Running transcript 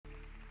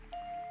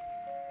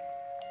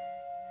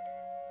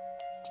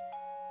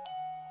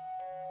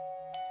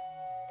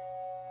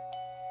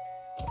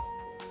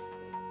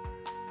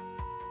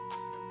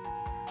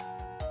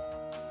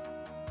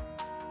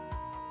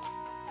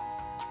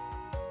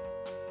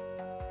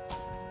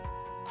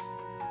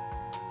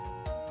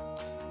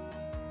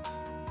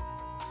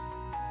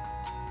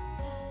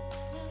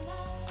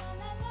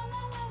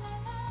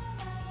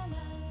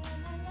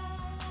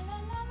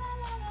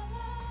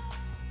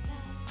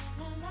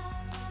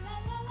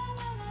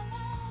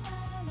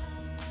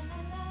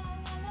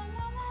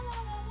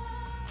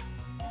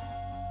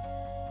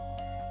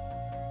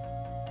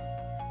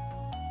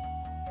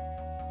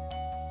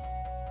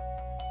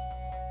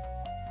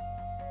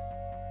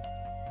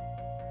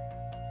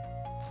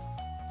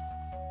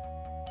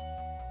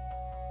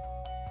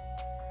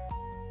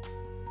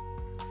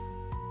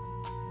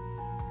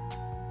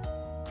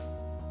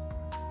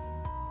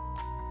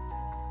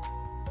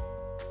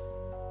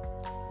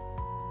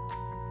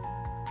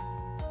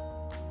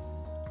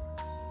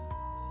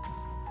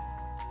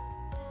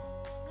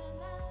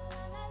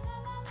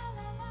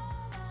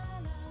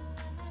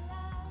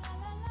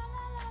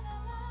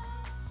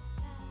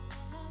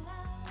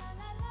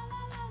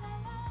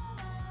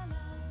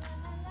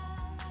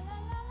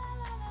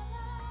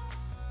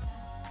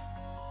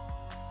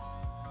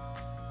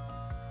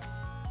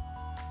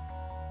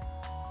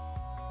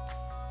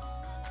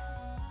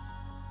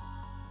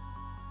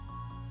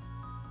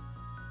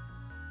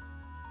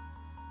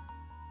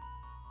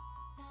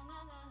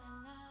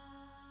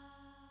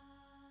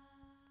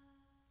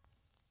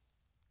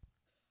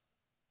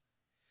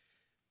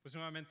Pues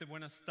nuevamente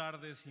buenas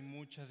tardes y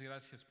muchas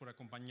gracias por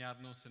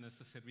acompañarnos en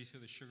este servicio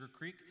de Sugar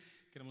Creek.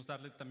 Queremos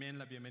darle también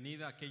la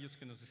bienvenida a aquellos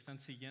que nos están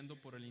siguiendo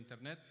por el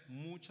internet.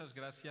 Muchas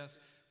gracias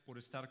por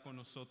estar con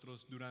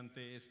nosotros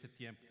durante este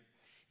tiempo.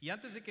 Y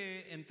antes de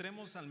que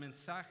entremos al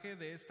mensaje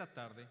de esta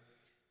tarde,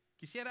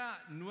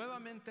 quisiera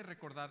nuevamente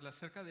recordarle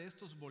acerca de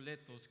estos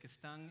boletos que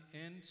están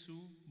en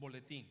su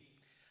boletín.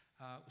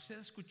 Usted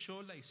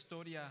escuchó la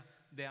historia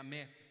de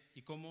Ahmed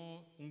y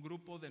cómo un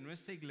grupo de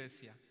nuestra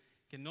iglesia,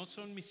 que no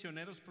son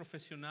misioneros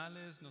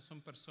profesionales, no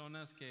son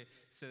personas que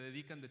se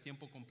dedican de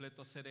tiempo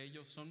completo a ser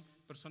ellos, son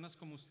personas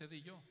como usted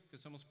y yo, que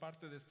somos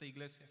parte de esta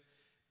iglesia,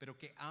 pero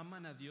que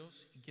aman a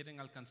Dios y quieren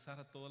alcanzar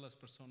a todas las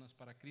personas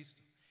para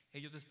Cristo.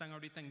 Ellos están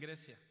ahorita en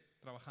Grecia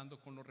trabajando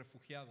con los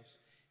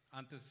refugiados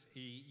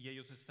y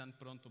ellos están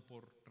pronto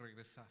por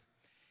regresar.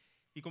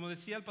 Y como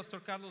decía el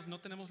pastor Carlos,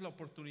 no tenemos la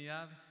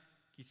oportunidad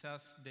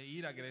quizás de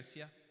ir a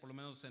Grecia, por lo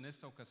menos en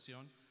esta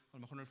ocasión, a lo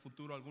mejor en el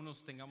futuro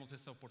algunos tengamos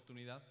esa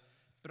oportunidad.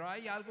 Pero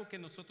hay algo que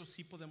nosotros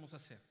sí podemos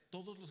hacer,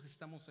 todos los que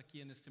estamos aquí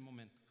en este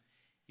momento,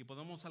 y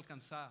podemos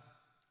alcanzar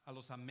a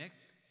los Ahmed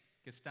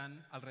que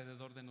están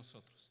alrededor de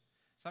nosotros.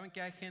 Saben que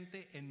hay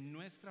gente en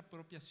nuestra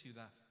propia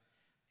ciudad,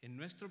 en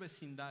nuestro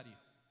vecindario,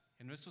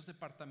 en nuestros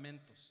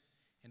departamentos,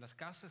 en las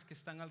casas que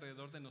están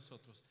alrededor de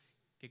nosotros,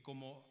 que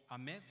como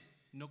Ahmed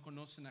no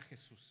conocen a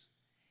Jesús.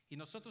 Y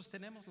nosotros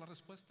tenemos la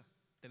respuesta,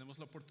 tenemos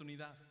la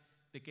oportunidad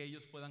de que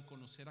ellos puedan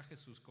conocer a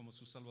Jesús como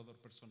su Salvador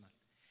personal.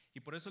 Y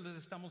por eso les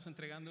estamos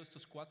entregando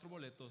estos 4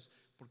 boletos,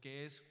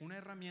 porque es una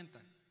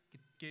herramienta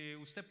que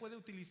usted puede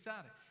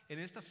utilizar en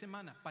esta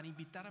semana para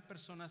invitar a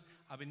personas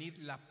a venir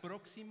la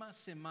próxima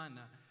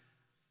semana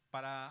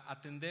para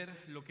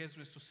atender lo que es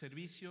nuestro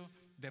servicio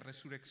de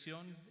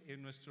resurrección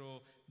en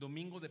nuestro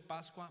domingo de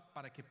Pascua,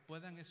 para que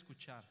puedan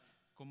escuchar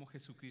cómo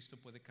Jesucristo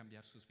puede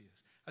cambiar sus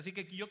vidas. Así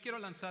que yo quiero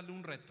lanzarle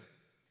un reto.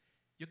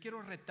 Yo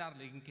quiero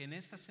retarle en que en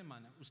esta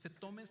semana usted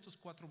tome estos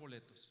 4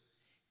 boletos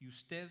y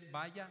usted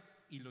vaya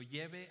y lo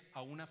lleve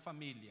a una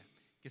familia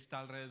que está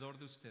alrededor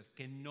de usted,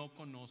 que no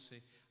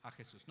conoce a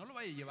Jesús. No lo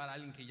vaya a llevar a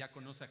alguien que ya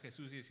conoce a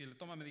Jesús y decirle: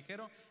 toma, me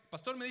dijeron, el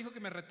pastor me dijo que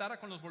me retara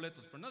con los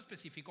boletos, pero no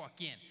especificó a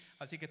quién.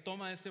 Así que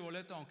toma este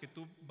boleto, aunque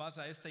tú vas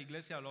a esta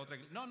iglesia o a la otra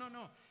iglesia.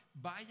 No.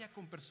 Vaya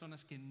con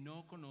personas que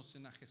no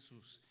conocen a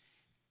Jesús.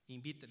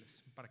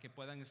 Invíteles para que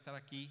puedan estar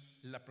aquí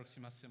la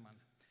próxima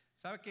semana.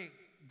 ¿Sabe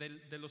que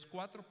de los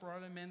 4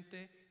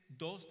 probablemente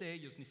 2 de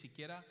ellos ni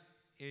siquiera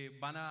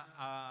van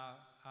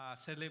a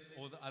hacerle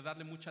o a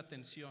darle mucha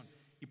atención?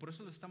 Y por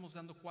eso les estamos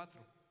dando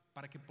 4,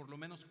 para que por lo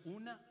menos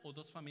 1 o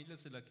 2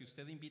 familias de las que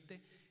usted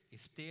invite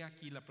esté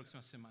aquí la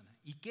próxima semana.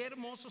 Y qué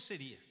hermoso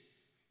sería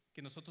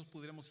que nosotros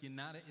pudiéramos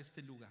llenar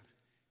este lugar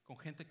con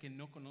gente que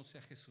no conoce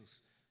a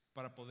Jesús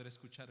para poder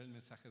escuchar el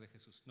mensaje de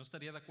Jesús. ¿No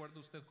estaría de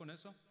acuerdo usted con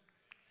eso?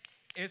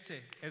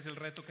 Ese es el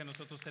reto que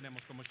nosotros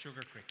tenemos como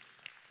Sugar Creek.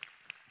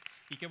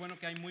 Y qué bueno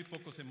que hay muy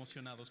pocos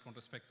emocionados con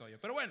respecto a ello.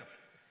 Pero bueno,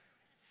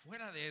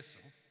 fuera de eso,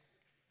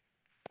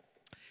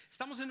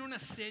 estamos en una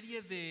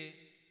serie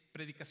de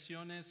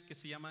predicaciones que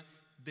se llama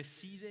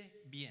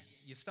Decide Bien.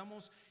 Y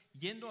estamos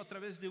yendo a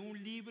través de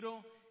un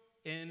libro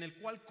en el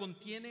cual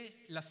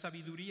contiene la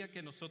sabiduría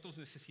que nosotros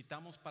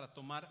necesitamos para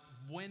tomar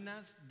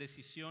buenas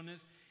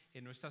decisiones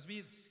en nuestras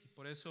vidas. Y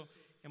por eso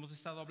hemos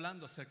estado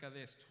hablando acerca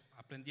de esto,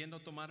 aprendiendo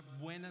a tomar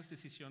buenas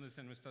decisiones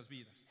en nuestras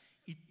vidas.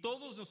 Y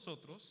todos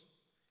nosotros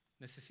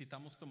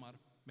necesitamos tomar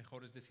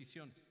mejores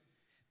decisiones.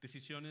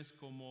 Decisiones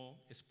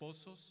como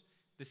esposos,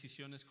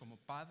 decisiones como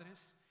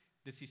padres,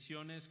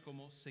 decisiones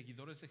como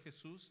seguidores de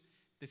Jesús,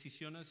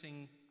 decisiones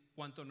en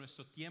cuanto a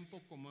nuestro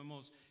tiempo,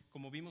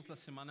 como vimos la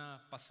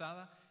semana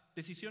pasada,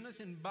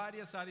 decisiones en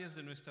varias áreas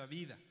de nuestra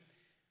vida,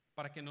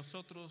 para que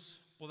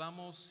nosotros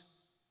podamos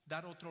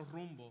dar otro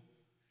rumbo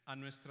a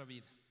nuestra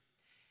vida.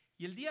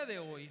 Y el día de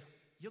hoy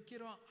yo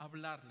quiero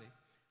hablarle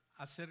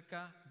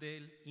acerca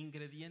del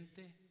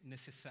ingrediente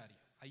necesario.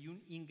 Hay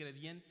un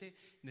ingrediente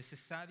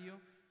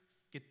necesario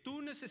que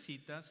tú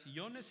necesitas y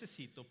yo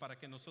necesito para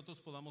que nosotros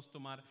podamos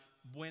tomar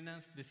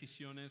buenas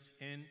decisiones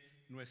en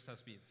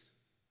nuestras vidas.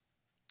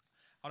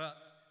 Ahora,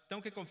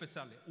 tengo que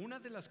confesarle, una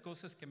de las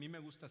cosas que a mí me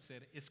gusta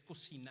hacer es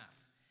cocinar.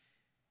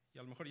 Y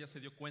a lo mejor ya se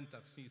dio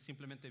cuenta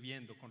simplemente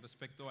viendo con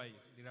respecto a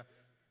ello. Dirá,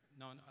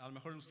 no, a lo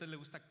mejor a usted le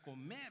gusta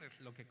comer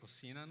lo que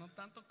cocina, no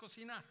tanto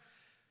cocinar.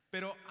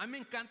 Pero a mí me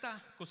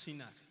encanta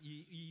cocinar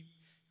y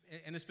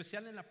en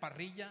especial en la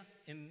parrilla,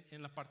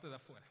 en la parte de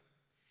afuera.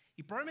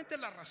 Y probablemente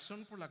la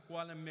razón por la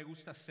cual me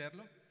gusta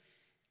hacerlo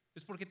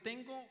es porque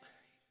tengo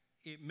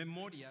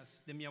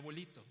memorias de mi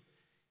abuelito,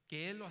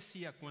 que él lo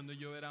hacía cuando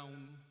yo era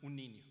un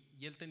niño.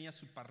 Y él tenía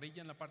su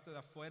parrilla en la parte de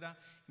afuera.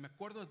 Y me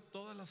acuerdo de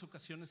todas las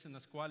ocasiones en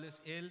las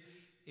cuales él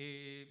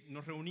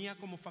nos reunía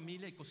como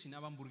familia y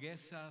cocinaba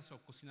hamburguesas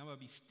o cocinaba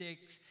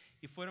bistecs.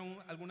 Y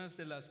fueron algunas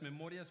de las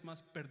memorias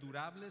más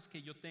perdurables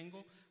que yo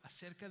tengo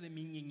acerca de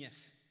mi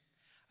niñez.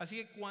 Así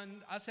que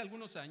hace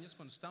algunos años,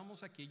 cuando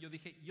estábamos aquí, yo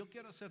dije, yo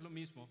quiero hacer lo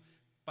mismo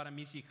para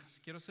mis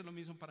hijas, quiero hacer lo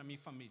mismo para mi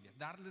familia,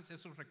 darles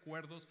esos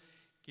recuerdos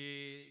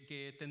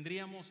que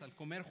tendríamos al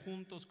comer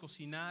juntos,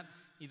 cocinar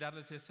y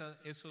darles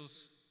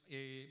esos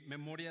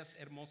memorias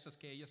hermosas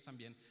que ellas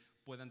también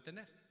puedan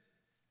tener.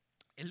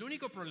 El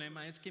único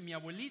problema es que mi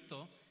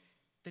abuelito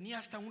tenía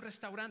hasta un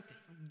restaurante,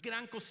 un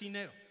gran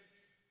cocinero.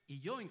 Y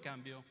yo, en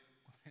cambio,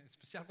 en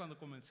especial cuando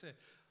comencé,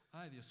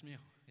 ay Dios mío,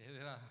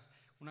 era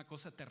una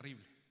cosa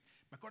terrible.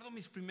 Me acuerdo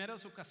mis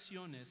primeras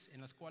ocasiones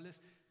en las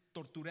cuales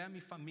torturé a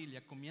mi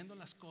familia comiendo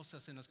las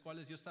cosas en las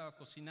cuales yo estaba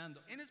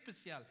cocinando. En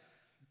especial,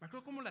 me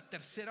acuerdo como la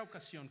tercera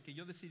ocasión que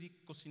yo decidí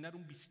cocinar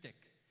un bistec.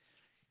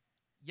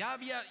 Ya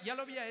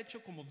lo había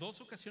hecho como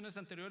 2 ocasiones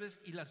anteriores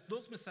y las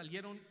 2 me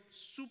salieron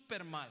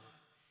súper mal.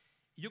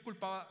 Y yo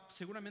culpaba,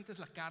 seguramente es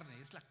la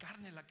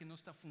carne la que no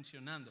está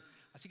funcionando.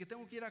 Así que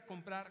tengo que ir a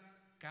comprar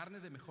carne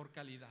de mejor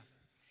calidad.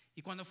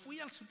 Y cuando fui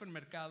al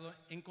supermercado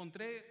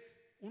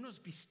encontré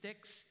unos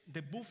bistecs de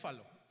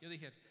búfalo. Yo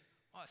dije,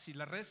 si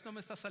la res no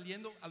me está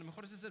saliendo, a lo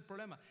mejor ese es el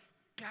problema.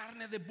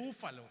 Carne de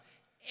búfalo.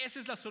 Esa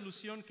es la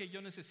solución que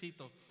yo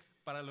necesito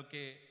para lo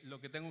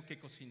que tengo que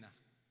cocinar.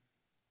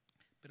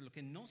 Pero lo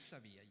que no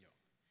sabía yo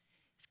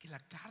es que la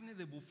carne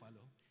de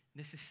búfalo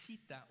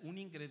necesita un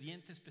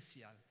ingrediente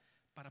especial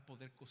para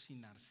poder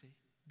cocinarse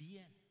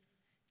bien.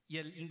 Y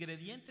el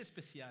ingrediente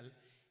especial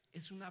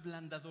es un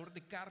ablandador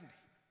de carne.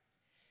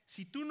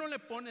 Si tú no le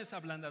pones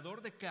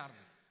ablandador de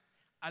carne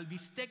al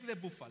bistec de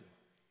búfalo,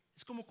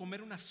 es como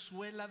comer una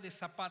suela de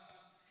zapato.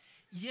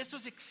 Y eso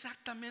es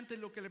exactamente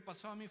lo que le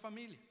pasó a mi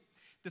familia.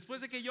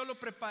 Después de que yo lo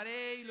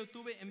preparé y lo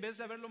tuve, en vez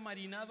de haberlo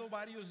marinado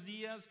varios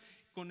días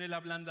con el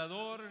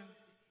ablandador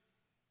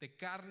de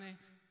carne,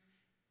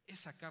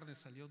 esa carne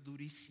salió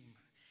durísima.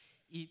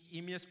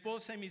 Y mi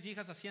esposa y mis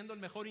hijas haciendo el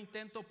mejor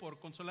intento por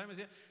consolarme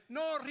decían,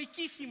 no,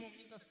 riquísimo,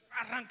 mientras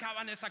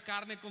arrancaban esa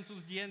carne con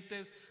sus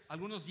dientes,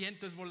 algunos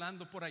dientes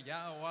volando por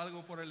allá o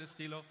algo por el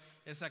estilo.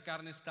 Esa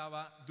carne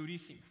estaba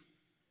durísima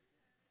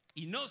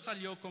y no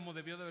salió como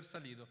debió de haber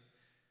salido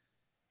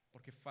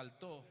porque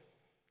faltó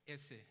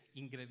ese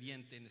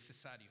ingrediente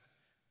necesario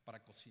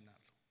para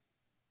cocinarlo.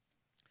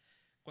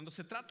 Cuando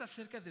se trata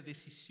acerca de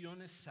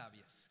decisiones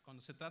sabias,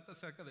 cuando se trata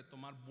acerca de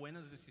tomar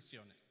buenas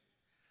decisiones,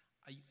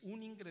 hay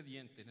un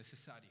ingrediente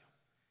necesario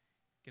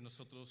que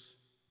nosotros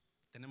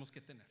tenemos que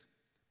tener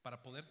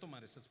para poder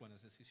tomar esas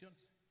buenas decisiones.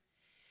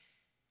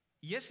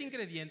 Y ese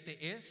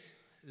ingrediente es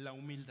la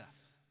humildad.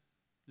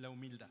 La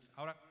humildad.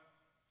 Ahora,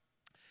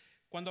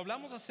 cuando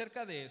hablamos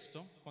acerca de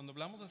esto, cuando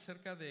hablamos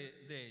acerca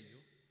de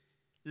ello,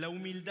 la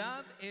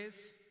humildad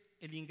es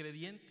el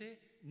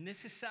ingrediente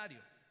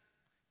necesario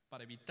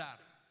para evitar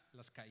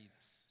las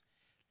caídas.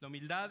 La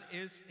humildad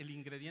es el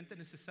ingrediente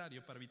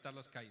necesario para evitar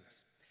las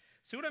caídas.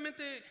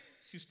 Seguramente,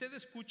 si usted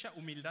escucha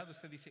humildad,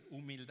 usted dice,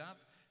 humildad,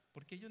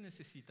 ¿por qué yo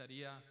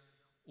necesitaría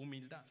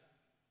humildad?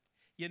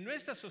 Y en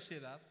nuestra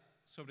sociedad,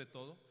 sobre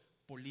todo,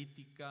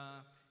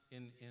 política,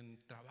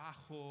 en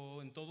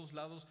trabajo, en todos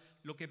lados,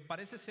 lo que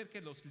parece ser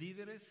que los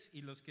líderes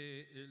y los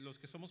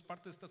que somos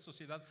parte de esta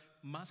sociedad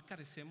más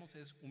carecemos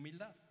es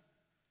humildad.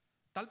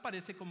 Tal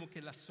parece como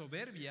que la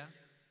soberbia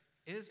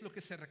es lo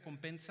que se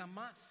recompensa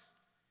más.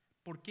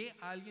 ¿Por qué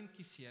alguien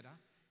quisiera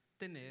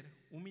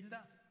tener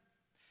humildad?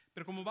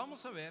 Pero como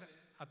vamos a ver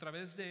a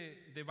través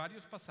de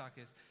varios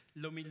pasajes,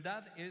 la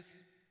humildad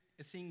es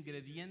ese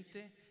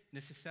ingrediente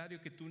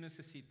necesario que tú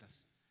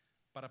necesitas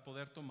para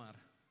poder tomar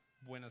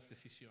buenas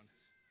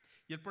decisiones.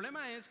 Y el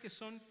problema es que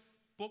son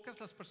pocas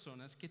las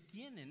personas que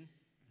tienen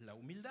la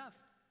humildad.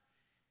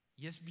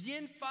 Y es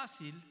bien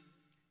fácil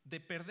de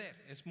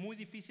perder, es muy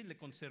difícil de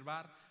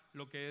conservar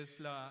lo que es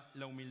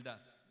la humildad.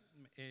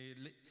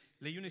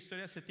 Leí una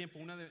historia hace tiempo,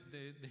 una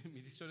de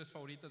mis historias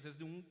favoritas es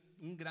de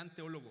un gran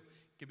teólogo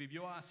que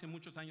vivió hace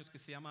muchos años que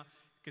se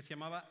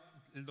llamaba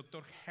el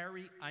doctor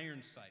Harry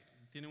Ironside.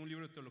 Tiene un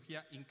libro de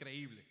teología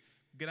increíble,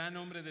 gran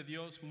hombre de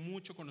Dios,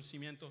 mucho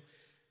conocimiento.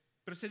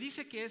 Pero se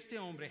dice que este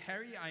hombre,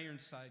 Harry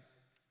Ironside,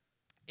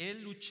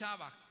 él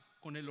luchaba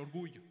con el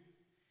orgullo.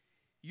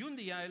 Y un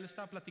día él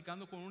estaba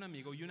platicando con un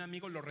amigo y un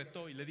amigo lo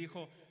retó y le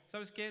dijo,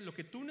 ¿sabes qué? Lo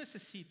que tú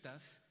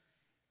necesitas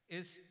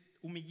es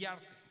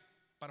humillarte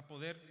para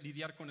poder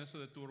lidiar con eso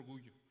de tu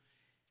orgullo.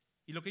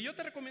 Y lo que yo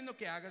te recomiendo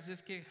que hagas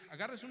es que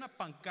agarres una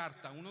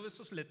pancarta, uno de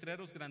esos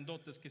letreros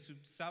grandotes que se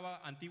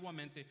usaba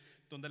antiguamente,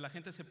 donde la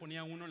gente se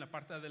ponía uno en la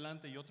parte de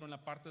adelante y otro en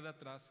la parte de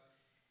atrás,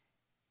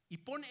 y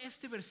pon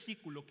este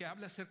versículo que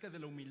habla acerca de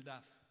la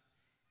humildad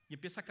y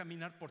empieza a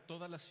caminar por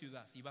toda la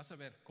ciudad y vas a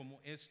ver cómo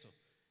esto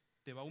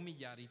te va a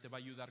humillar y te va a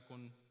ayudar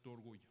con tu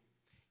orgullo.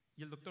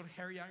 Y el doctor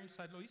Harry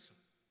Ironside lo hizo.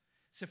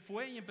 Se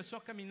fue y empezó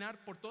a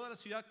caminar por toda la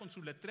ciudad con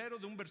su letrero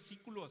de un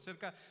versículo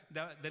acerca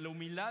de la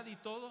humildad y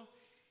todo,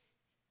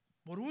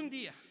 por un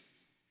día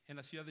en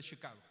la ciudad de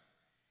Chicago.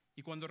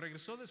 Y cuando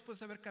regresó después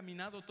de haber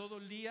caminado todo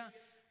el día,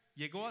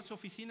 llegó a su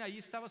oficina, ahí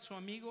estaba su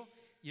amigo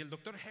y el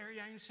doctor Harry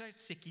Ironside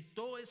se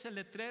quitó ese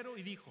letrero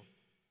y dijo,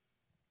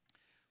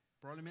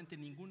 probablemente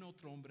ningún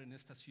otro hombre en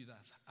esta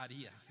ciudad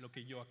haría lo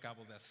que yo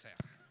acabo de hacer.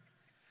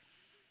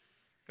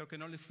 Creo que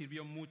no le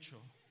sirvió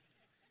mucho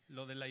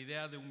lo de la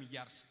idea de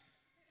humillarse.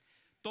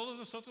 Todos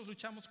nosotros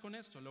luchamos con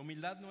esto. La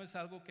humildad no es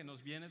algo que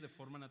nos viene de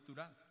forma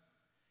natural.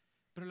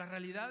 Pero la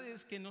realidad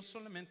es que no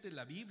solamente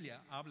la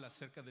Biblia habla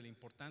acerca de la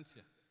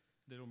importancia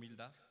de la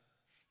humildad.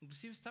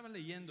 Inclusive estaba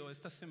leyendo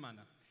esta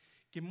semana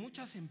que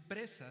muchas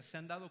empresas se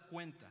han dado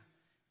cuenta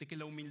de que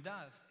la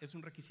humildad es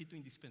un requisito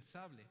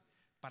indispensable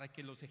para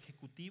que los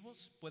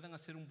ejecutivos puedan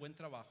hacer un buen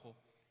trabajo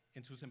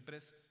en sus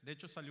empresas. De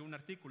hecho, salió un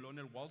artículo en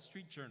el Wall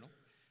Street Journal,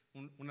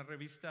 una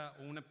revista,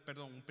 un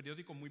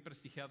periódico muy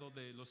prestigiado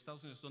de los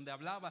Estados Unidos, donde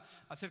hablaba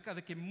acerca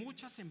de que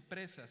muchas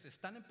empresas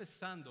están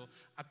empezando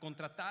a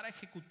contratar a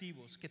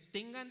ejecutivos que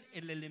tengan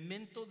el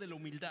elemento de la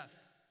humildad.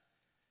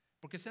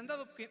 Porque se han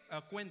dado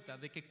cuenta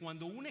de que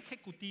cuando un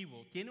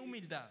ejecutivo tiene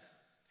humildad,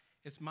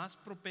 es más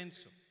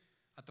propenso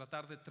a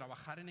tratar de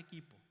trabajar en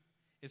equipo,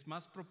 es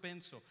más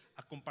propenso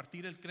a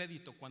compartir el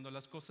crédito cuando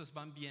las cosas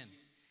van bien,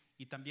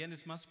 y también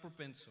es más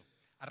propenso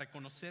a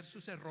reconocer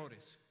sus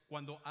errores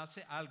cuando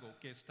hace algo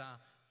que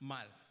está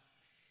mal.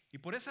 Y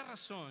por esa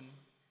razón,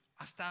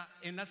 hasta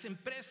en las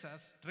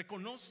empresas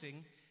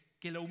reconocen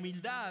que la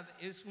humildad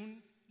es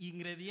un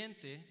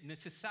ingrediente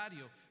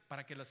necesario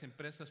para que las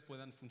empresas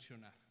puedan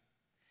funcionar.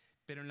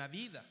 Pero en la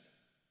vida,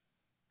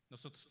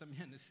 nosotros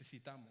también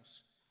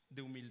necesitamos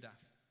de humildad.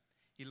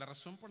 Y la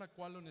razón por la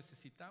cual lo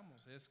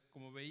necesitamos es,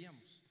 como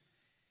veíamos,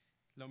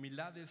 la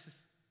humildad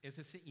es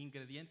ese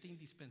ingrediente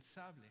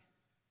indispensable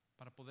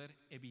para poder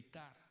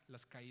evitar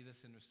las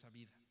caídas en nuestra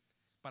vida,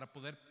 para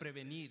poder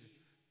prevenir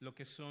lo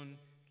que son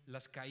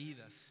las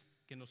caídas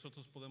que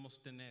nosotros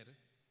podemos tener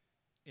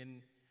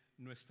en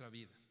nuestra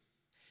vida.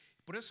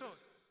 Por eso,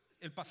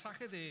 el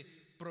pasaje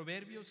de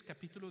Proverbios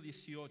capítulo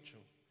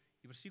 18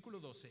 y versículo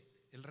 12,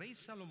 el rey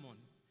Salomón,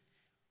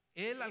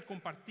 él al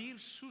compartir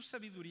su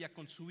sabiduría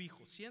con su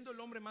hijo, siendo el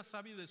hombre más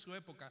sabio de su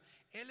época,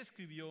 él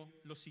escribió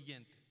lo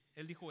siguiente.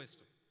 Él dijo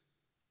esto: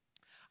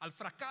 al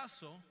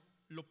fracaso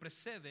lo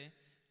precede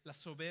la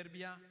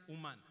soberbia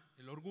humana,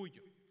 el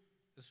orgullo.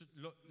 Eso es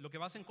lo que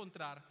vas a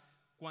encontrar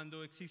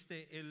cuando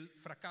existe el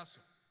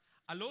fracaso.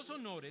 A los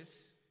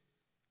honores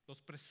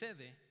los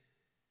precede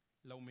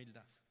la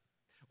humildad.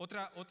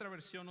 Otra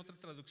versión, otra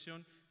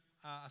traducción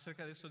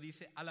acerca de esto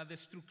dice: a la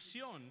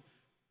destrucción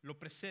lo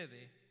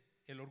precede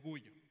el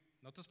orgullo.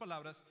 En otras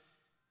palabras,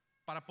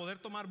 para poder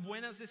tomar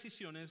buenas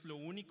decisiones,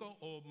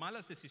 o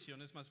malas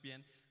decisiones más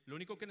bien, lo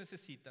único que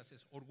necesitas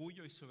es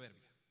orgullo y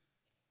soberbia.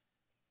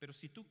 Pero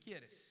si tú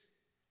quieres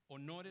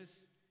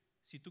honores,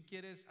 si tú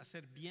quieres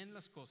hacer bien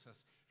las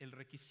cosas, el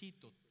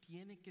requisito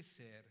tiene que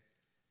ser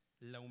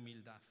la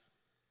humildad.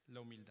 La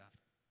humildad.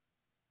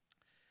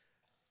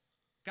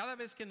 Cada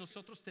vez que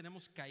nosotros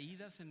tenemos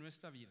caídas en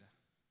nuestra vida,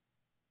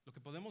 lo que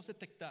podemos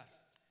detectar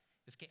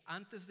es que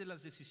antes de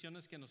las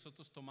decisiones que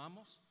nosotros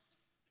tomamos,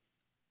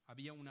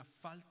 había una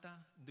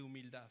falta de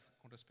humildad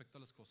con respecto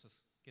a las cosas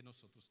que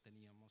nosotros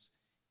teníamos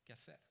que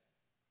hacer.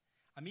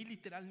 A mí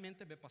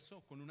literalmente me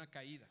pasó con una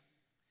caída.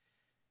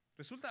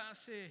 Resulta,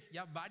 hace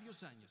ya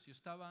varios años, yo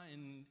estaba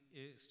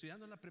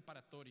estudiando en la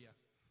preparatoria,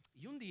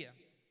 y un día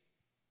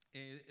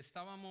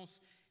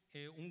estábamos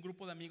un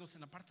grupo de amigos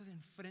en la parte de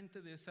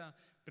enfrente de esa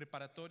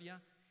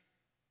preparatoria,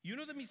 y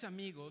uno de mis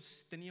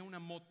amigos tenía una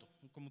moto,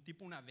 como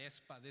tipo una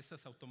Vespa, de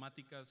esas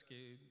automáticas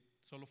que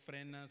solo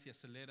frenas y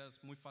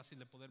aceleras, muy fácil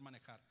de poder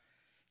manejar.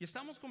 Y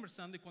estábamos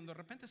conversando, y cuando de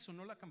repente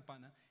sonó la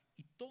campana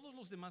y todos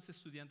los demás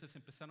estudiantes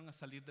empezaron a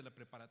salir de la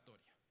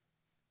preparatoria.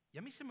 Y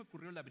a mí se me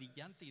ocurrió la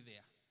brillante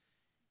idea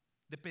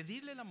de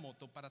pedirle la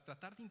moto para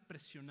tratar de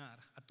impresionar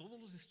a todos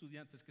los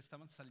estudiantes que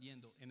estaban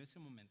saliendo en ese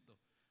momento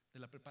de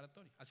la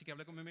preparatoria. Así que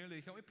hablé con mi amigo y le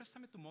dije: oye,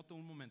 préstame tu moto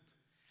un momento.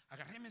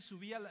 Agarré, me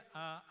subí a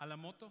la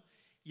moto,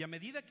 y a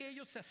medida que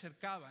ellos se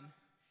acercaban,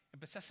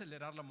 empecé a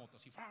acelerar la moto,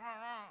 así,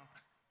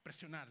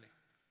 presionarle.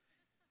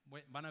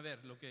 Van a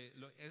ver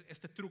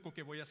este truco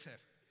que voy a hacer.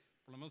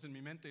 Por lo menos en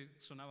mi mente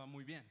sonaba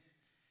muy bien.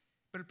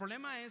 Pero el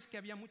problema es que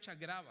había mucha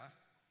grava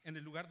en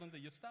el lugar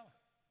donde yo estaba.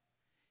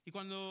 Y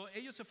cuando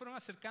ellos se fueron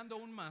acercando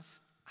aún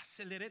más,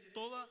 aceleré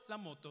toda la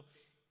moto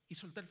y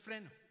solté el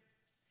freno.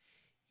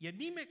 Y en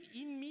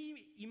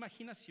mi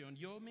imaginación,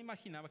 yo me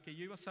imaginaba que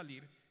yo iba a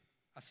salir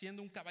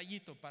haciendo un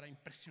caballito para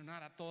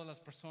impresionar a todas las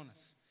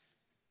personas.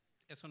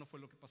 Eso no fue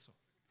lo que pasó.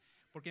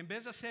 Porque en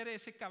vez de hacer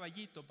ese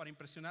caballito para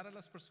impresionar a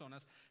las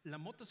personas, la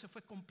moto se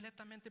fue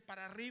completamente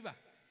para arriba.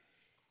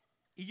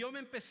 Y yo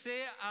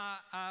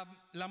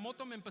la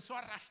moto me empezó a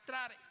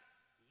arrastrar,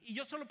 y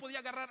yo solo podía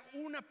agarrar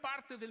una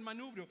parte del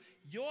manubrio,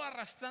 yo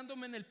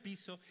arrastrándome en el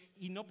piso,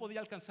 y no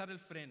podía alcanzar el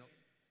freno.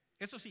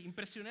 Eso sí,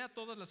 impresioné a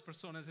todas las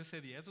personas ese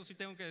día, eso sí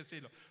tengo que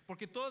decirlo,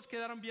 porque todos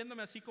quedaron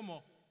viéndome así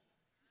como,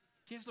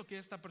 ¿qué es lo que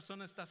esta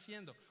persona está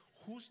haciendo?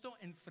 Justo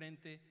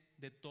enfrente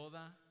de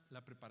toda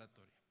la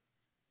preparatoria.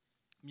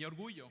 Mi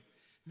orgullo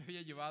me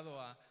había llevado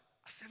a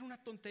hacer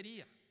una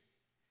tontería,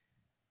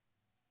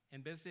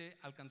 en vez de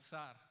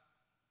alcanzar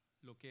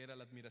lo que era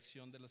la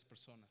admiración de las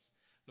personas.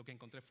 Lo que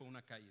encontré fue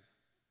una caída.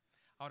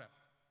 Ahora,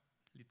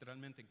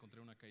 literalmente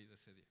encontré una caída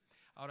ese día.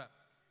 Ahora,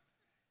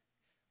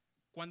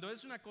 cuando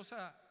es una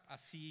cosa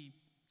así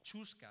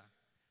chusca,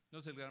 no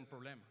es el gran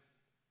problema.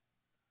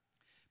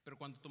 Pero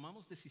cuando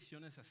tomamos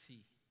decisiones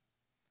así,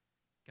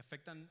 que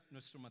afectan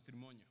nuestro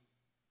matrimonio,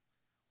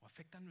 o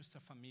afectan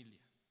nuestra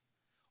familia,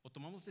 o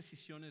tomamos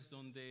decisiones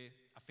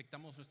donde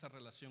afectamos nuestra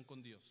relación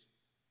con Dios,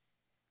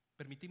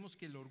 permitimos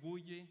que el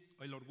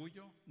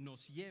orgullo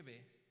nos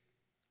lleve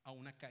a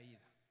una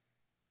caída.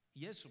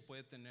 Y eso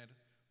puede tener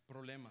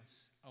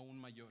problemas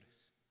aún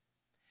mayores.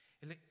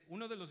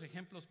 Uno de los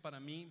ejemplos para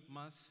mí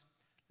más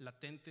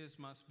latentes,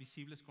 más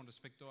visibles con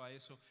respecto a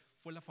eso,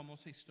 fue la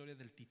famosa historia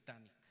del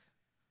Titanic.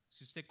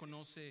 Si usted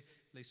conoce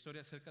la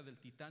historia acerca del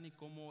Titanic,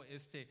 cómo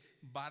este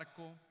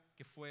barco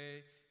que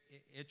fue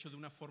hecho de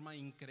una forma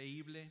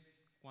increíble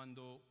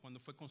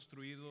cuando fue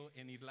construido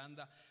en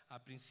Irlanda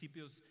a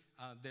principios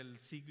del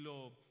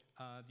siglo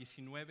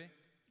XIX,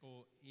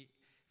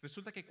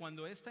 resulta que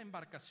cuando esta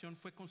embarcación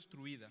fue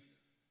construida,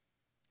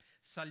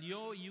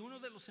 salió y uno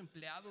de los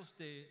empleados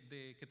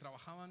que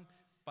trabajaban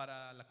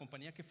para la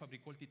compañía que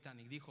fabricó el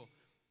Titanic dijo: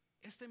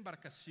 esta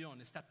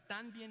embarcación está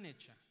tan bien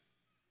hecha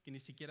que ni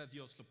siquiera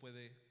Dios lo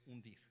puede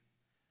hundir.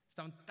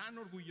 Estaban tan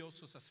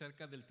orgullosos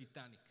acerca del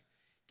Titanic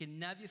que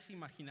nadie se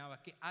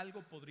imaginaba que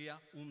algo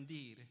podría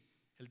hundir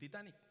el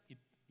Titanic.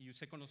 Y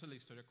usted conoce la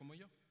historia como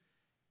yo.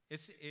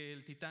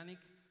 El Titanic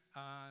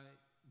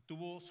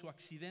tuvo su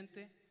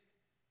accidente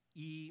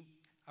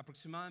y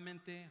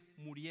aproximadamente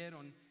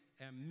murieron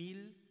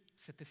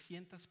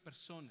 1,700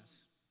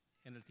 personas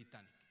en el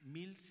Titanic.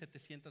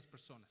 1,700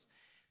 personas.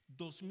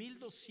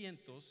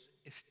 2,200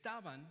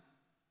 estaban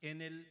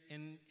en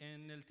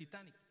el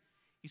Titanic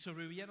y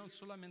sobrevivieron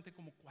solamente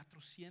como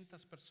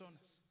 400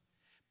 personas.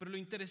 Pero lo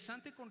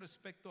interesante con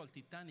respecto al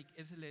Titanic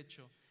es el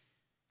hecho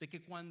de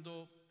que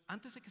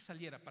antes de que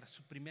saliera para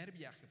su primer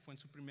viaje, fue en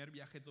su primer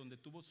viaje donde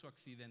tuvo su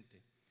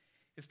accidente,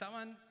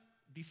 estaban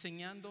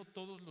diseñando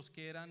todos los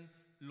que eran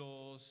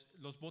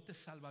los botes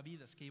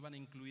salvavidas que iban a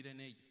incluir en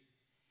ello.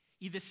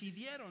 Y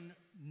decidieron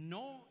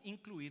no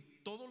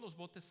incluir todos los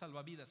botes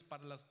salvavidas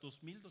para las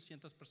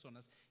 2,200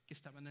 personas que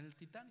estaban en el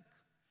Titanic.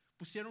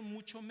 Pusieron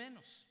mucho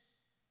menos.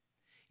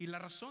 Y la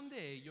razón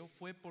de ello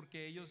fue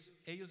porque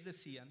ellos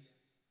decían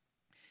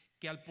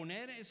que al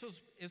poner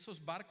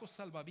esos barcos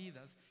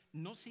salvavidas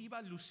no se iba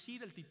a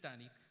lucir el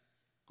Titanic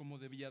como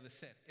debía de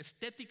ser.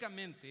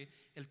 Estéticamente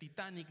el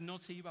Titanic no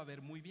se iba a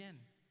ver muy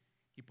bien.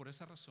 Y por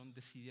esa razón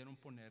decidieron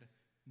poner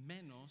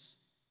menos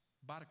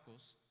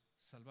barcos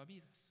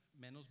salvavidas,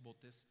 menos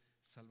botes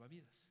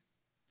salvavidas.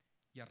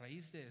 Y a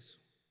raíz de eso,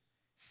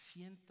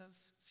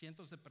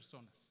 cientos de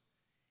personas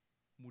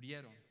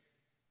murieron.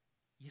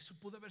 Y eso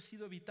pudo haber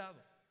sido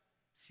evitado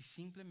si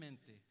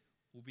simplemente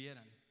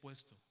hubieran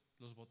puesto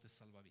los botes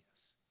salvavidas.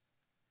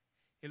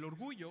 El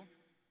orgullo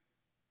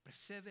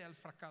precede al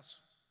fracaso.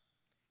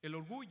 El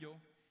orgullo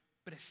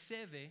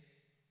precede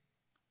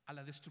a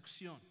la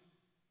destrucción.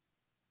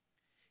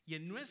 Y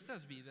en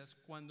nuestras vidas,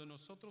 cuando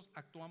nosotros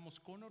actuamos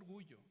con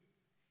orgullo,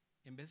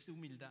 en vez de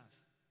humildad,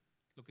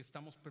 lo que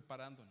estamos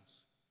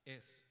preparándonos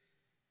es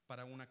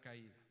para una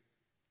caída.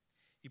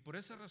 Y por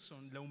esa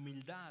razón, la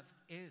humildad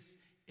es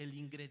el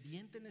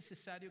ingrediente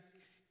necesario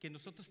que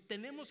nosotros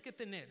tenemos que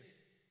tener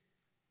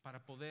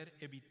para poder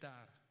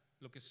evitar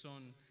lo que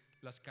son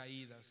las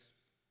caídas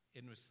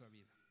en nuestra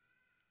vida.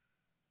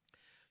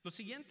 Lo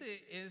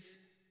siguiente es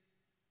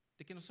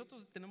de que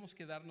nosotros tenemos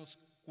que darnos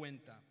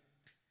cuenta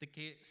de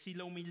que si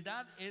la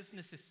humildad es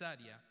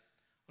necesaria,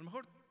 a lo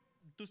mejor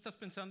tú estás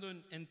pensando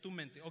en tu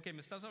mente, ok,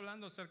 me estás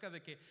hablando acerca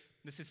de que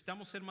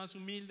necesitamos ser más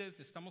humildes,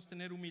 necesitamos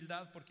tener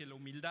humildad porque la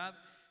humildad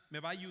me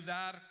va a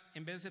ayudar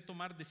en vez de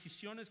tomar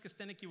decisiones que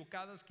estén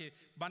equivocadas, que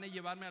van a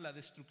llevarme a la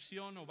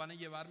destrucción o van a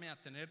llevarme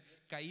a tener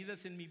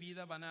caídas en mi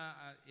vida, van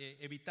a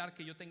evitar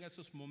que yo tenga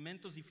esos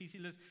momentos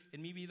difíciles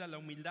en mi vida. La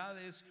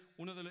humildad es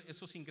uno de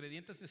esos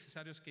ingredientes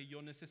necesarios que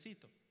yo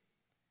necesito.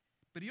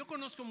 Pero yo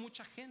conozco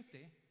mucha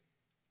gente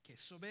que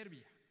es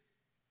soberbia.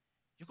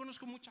 Yo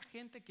conozco mucha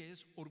gente que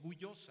es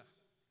orgullosa.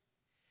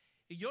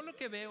 Y yo lo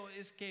que veo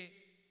es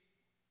que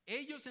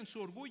ellos en su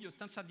orgullo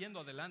están saliendo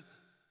adelante.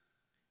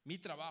 Mi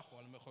trabajo,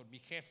 a lo mejor mi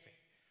jefe,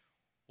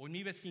 o en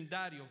mi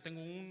vecindario, tengo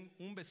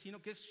un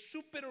vecino que es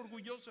súper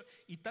orgulloso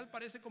y tal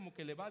parece como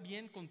que le va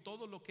bien con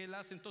todo lo que él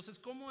hace. Entonces,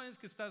 ¿cómo es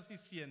que estás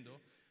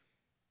diciendo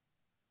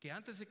que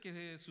antes de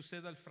que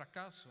suceda el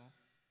fracaso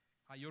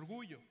hay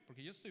orgullo?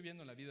 Porque yo estoy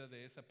viendo en la vida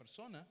de esa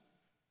persona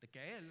de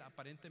que a él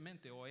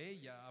aparentemente o a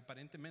ella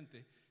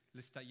aparentemente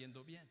le está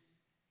yendo bien.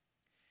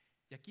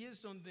 Y aquí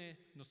es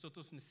donde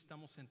nosotros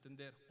necesitamos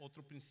entender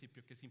otro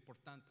principio que es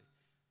importante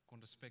con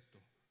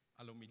respecto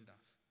a la humildad.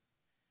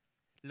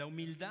 La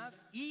humildad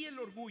y el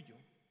orgullo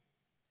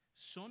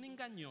son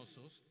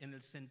engañosos en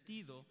el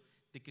sentido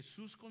de que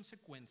sus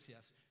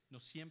consecuencias no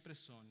siempre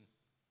son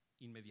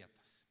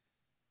inmediatas.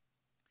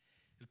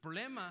 El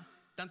problema,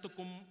 tanto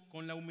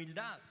con la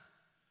humildad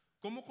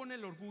como con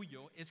el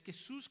orgullo, es que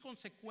sus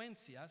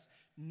consecuencias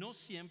no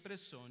siempre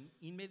son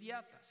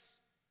inmediatas.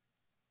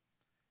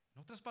 En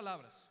otras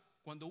palabras,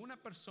 cuando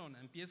una persona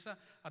empieza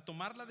a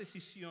tomar la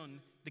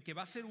decisión de que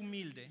va a ser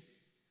humilde,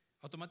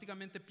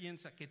 automáticamente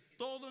piensa que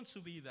todo en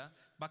su vida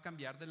va a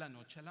cambiar de la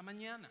noche a la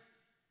mañana.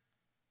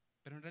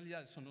 Pero en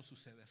realidad eso no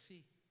sucede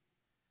así.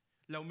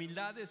 La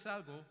humildad es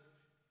algo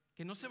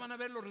que no se van a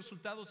ver los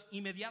resultados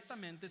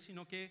inmediatamente,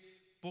 sino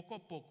que poco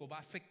a poco va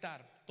a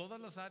afectar todas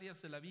las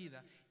áreas de la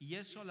vida y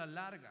eso a la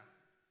larga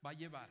va a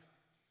llevar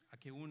a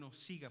que uno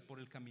siga por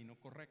el camino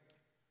correcto.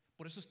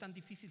 Por eso es tan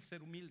difícil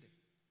ser humilde.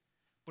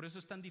 Por eso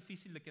es tan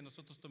difícil de que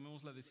nosotros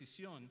tomemos la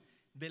decisión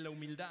de la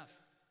humildad.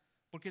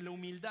 Porque la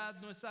humildad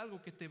no es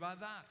algo que te va a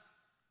dar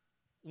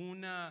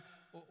un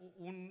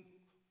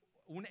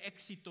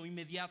éxito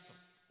inmediato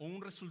o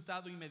un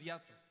resultado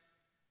inmediato,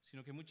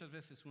 sino que muchas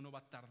veces uno va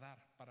a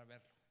tardar para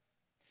verlo.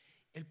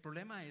 El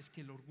problema es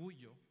que el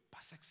orgullo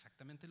pasa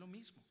exactamente lo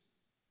mismo.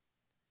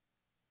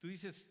 Tú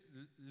dices,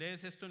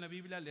 lees esto en la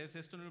Biblia, lees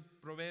esto en los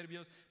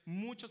Proverbios,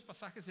 muchos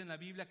pasajes en la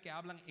Biblia que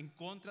hablan en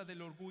contra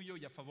del orgullo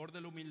y a favor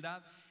de la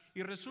humildad,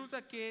 y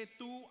resulta que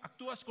tú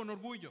actúas con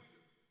orgullo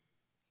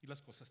y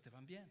las cosas te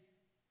van bien.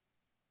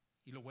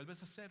 Y lo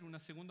vuelves a hacer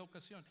una segunda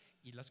ocasión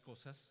y las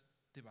cosas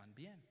te van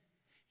bien.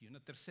 Y una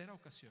tercera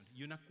ocasión,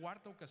 y una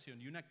cuarta ocasión,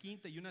 y una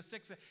quinta, y una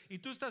sexta. Y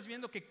tú estás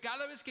viendo que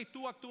cada vez que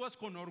tú actúas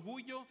con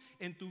orgullo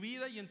en tu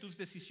vida y en tus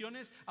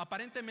decisiones,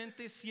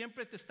 aparentemente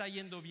siempre te está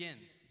yendo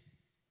bien.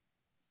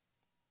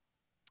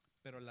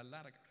 Pero a la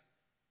larga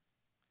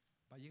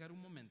va a llegar un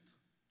momento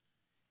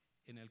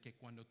en el que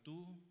cuando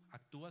tú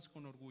actúas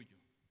con orgullo,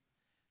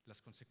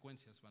 las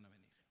consecuencias van a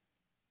venir.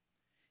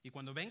 Y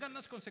cuando vengan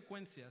las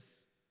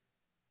consecuencias,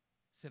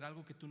 será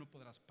algo que tú no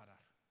podrás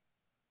parar.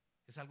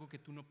 Es algo que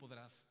tú no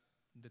podrás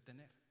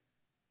detener.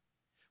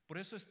 Por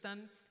eso es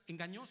tan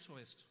engañoso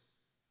esto.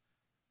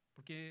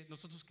 Porque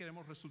nosotros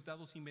queremos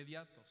resultados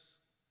inmediatos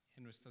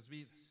en nuestras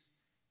vidas.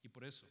 Y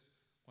por eso,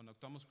 cuando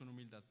actuamos con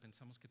humildad,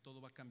 pensamos que todo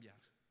va a cambiar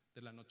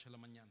de la noche a la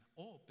mañana.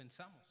 O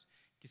pensamos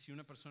que si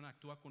una persona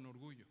actúa con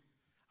orgullo,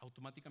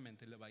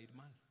 automáticamente le va a ir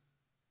mal.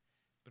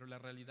 Pero la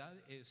realidad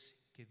es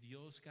que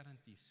Dios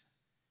garantiza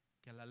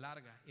que a la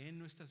larga en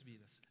nuestras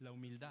vidas la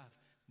humildad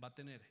va a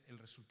tener el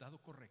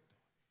resultado correcto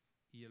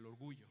y el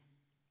orgullo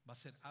va a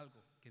ser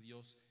algo que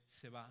Dios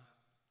se va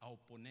a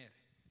oponer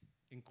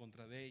en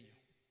contra de ello.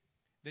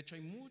 De hecho,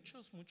 hay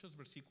muchos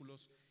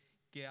versículos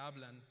que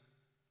hablan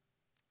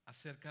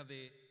acerca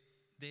de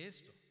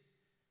esto.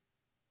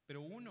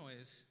 Pero uno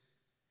es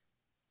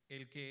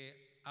el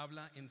que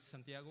habla en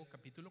Santiago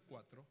capítulo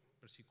 4,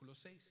 versículo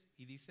 6.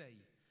 Y dice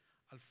ahí,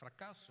 al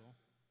fracaso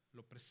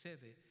lo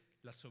precede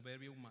la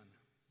soberbia humana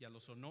y a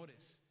los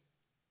honores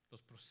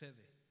los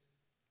procede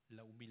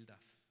la humildad.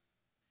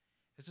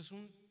 Ese es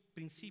un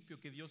principio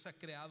que Dios ha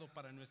creado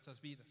para nuestras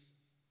vidas.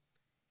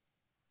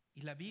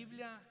 Y la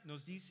Biblia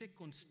nos dice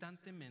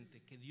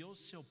constantemente que Dios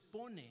se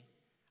opone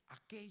a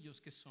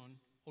aquellos que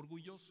son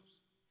orgullosos.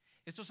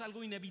 Esto es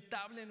algo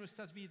inevitable en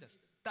nuestras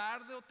vidas.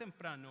 Tarde o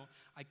temprano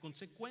hay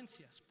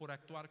consecuencias por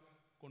actuar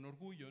con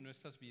orgullo en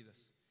nuestras vidas,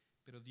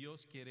 pero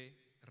Dios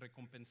quiere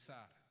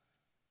recompensar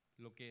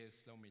lo que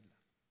es la humildad.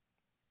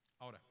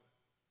 Ahora,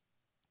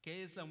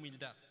 ¿qué es la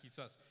humildad?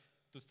 Quizás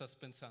tú estás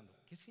pensando,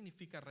 ¿qué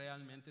significa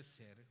realmente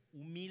ser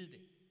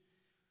humilde?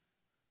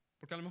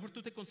 Porque a lo mejor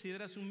tú te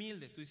consideras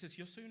humilde. Tú dices,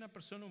 yo soy una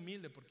persona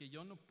humilde porque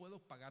yo no puedo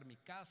pagar mi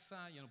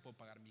casa, yo no puedo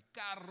pagar mi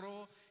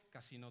carro,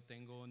 casi no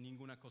tengo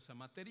ninguna cosa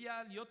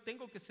material, yo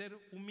tengo que ser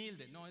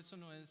humilde. No, eso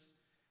no es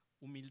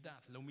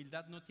humildad. La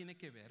humildad no tiene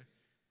que ver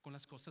con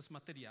las cosas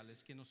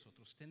materiales que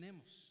nosotros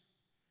tenemos.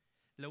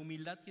 La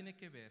humildad tiene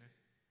que ver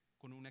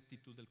con una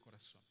actitud del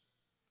corazón.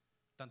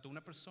 Tanto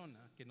una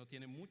persona que no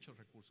tiene muchos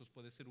recursos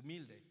puede ser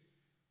humilde,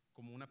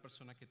 como una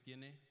persona que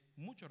tiene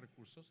muchos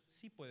recursos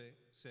sí puede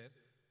ser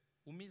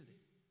humilde.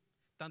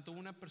 Tanto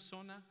una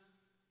persona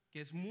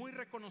que es muy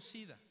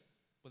reconocida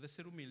puede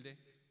ser humilde,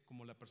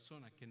 como la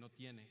persona que no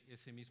tiene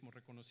ese mismo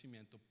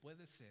reconocimiento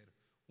puede ser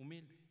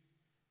humilde.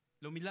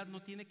 La humildad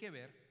no tiene que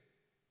ver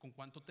con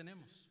cuánto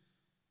tenemos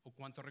o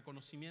cuánto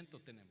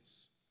reconocimiento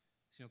tenemos,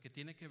 sino que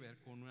tiene que ver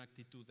con una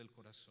actitud del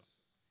corazón.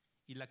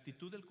 Y la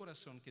actitud del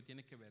corazón que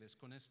tiene que ver es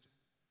con esto.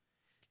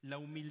 La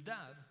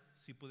humildad,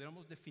 si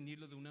pudiéramos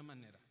definirlo de una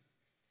manera,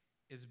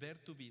 es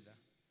ver tu vida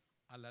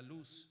a la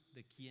luz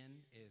de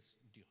quién es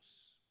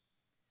Dios.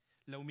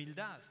 La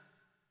humildad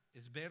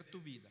es ver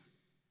tu vida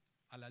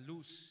a la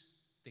luz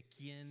de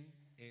quién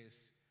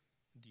es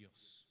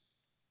Dios.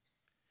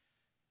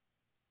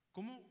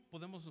 ¿Cómo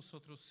podemos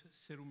nosotros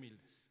ser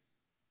humildes?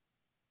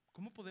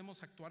 ¿Cómo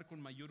podemos actuar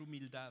con mayor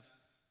humildad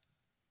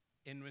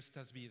en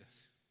nuestras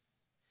vidas?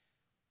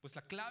 Pues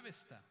la clave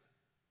está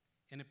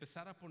en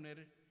empezar a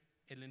poner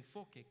el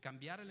enfoque,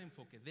 cambiar el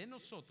enfoque de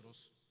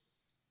nosotros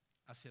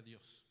hacia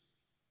Dios.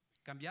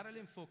 Cambiar el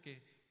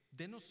enfoque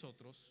de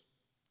nosotros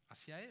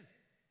hacia Él.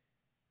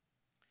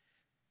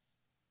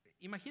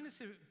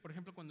 Imagínese, por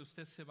ejemplo, cuando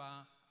usted se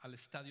va al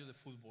estadio de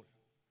fútbol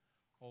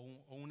o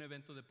un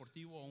evento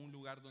deportivo o un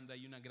lugar donde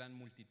hay una gran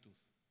multitud.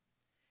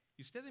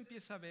 Y usted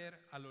empieza a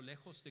ver a lo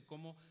lejos de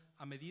cómo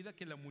a medida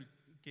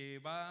que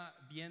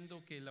va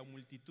viendo que la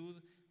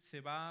multitud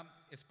se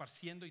va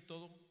esparciendo y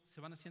todo,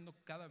 se van haciendo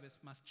cada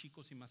vez más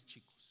chicos y más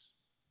chicos.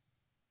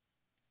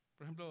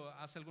 Por ejemplo,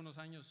 hace algunos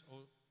años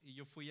y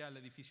yo fui al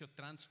edificio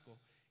Transco,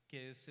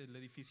 que es el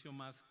edificio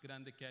más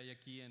grande que hay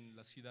aquí en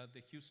la ciudad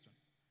de Houston.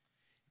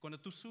 Cuando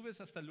tú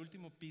subes hasta el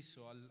último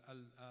piso,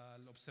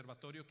 al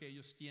observatorio que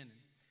ellos tienen,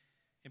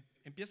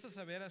 empiezas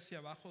a ver hacia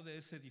abajo de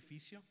ese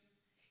edificio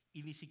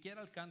y ni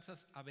siquiera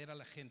alcanzas a ver a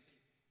la gente.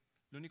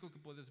 Lo único que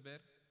puedes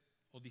ver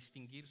o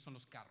distinguir son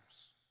los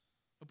carros.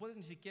 No puedes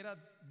ni siquiera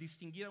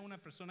distinguir a una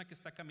persona que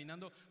está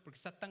caminando porque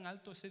está tan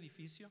alto ese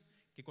edificio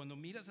que cuando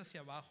miras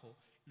hacia abajo,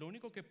 lo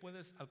único que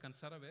puedes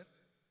alcanzar a ver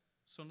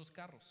son los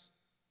carros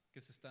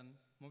que se están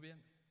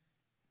moviendo.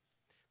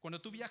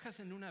 Cuando tú viajas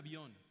en un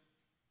avión,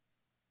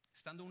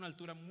 estando a una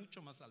altura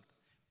mucho más alta,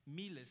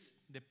 miles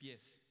de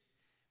pies,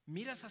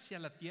 miras hacia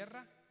la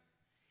tierra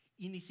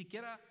y ni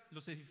siquiera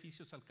los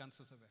edificios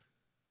alcanzas a ver.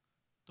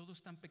 Todo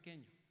es tan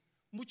pequeño.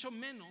 Mucho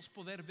menos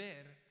poder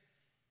ver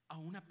a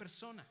una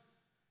persona,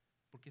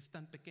 porque es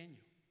tan pequeño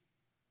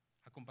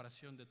a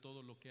comparación de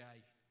todo lo que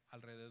hay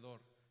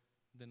alrededor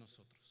de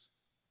nosotros.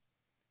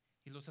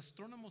 Y los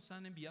astrónomos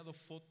han enviado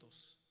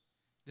fotos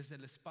desde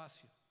el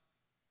espacio,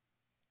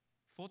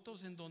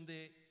 fotos en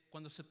donde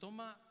cuando se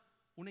toma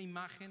una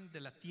imagen de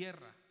la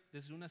Tierra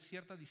desde una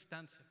cierta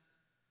distancia,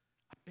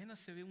 apenas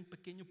se ve un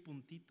pequeño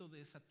puntito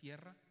de esa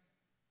Tierra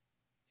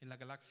en la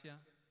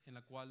galaxia en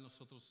la cual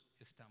nosotros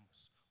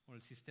estamos, o en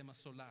el sistema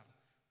solar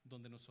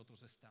donde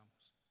nosotros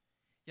estamos.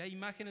 Y hay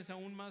imágenes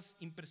aún más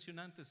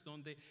impresionantes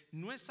donde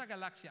nuestra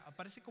galaxia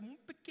aparece como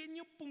un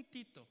pequeño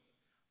puntito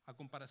a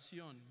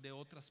comparación de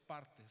otras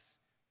partes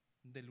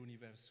del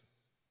universo.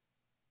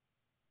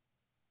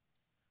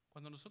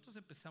 Cuando nosotros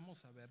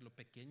empezamos a ver lo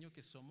pequeño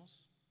que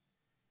somos,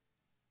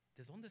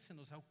 ¿de dónde se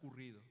nos ha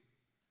ocurrido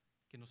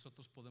que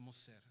nosotros podemos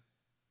ser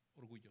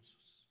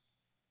orgullosos?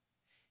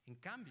 En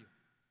cambio,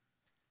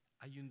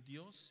 hay un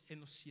Dios en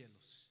los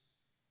cielos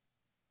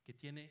que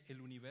tiene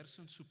el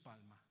universo en su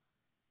palma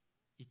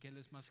y que Él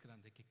es más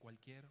grande que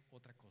cualquier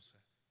otra cosa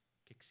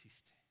que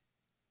existe.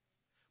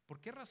 ¿Por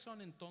qué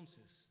razón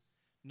entonces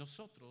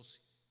nosotros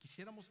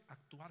quisiéramos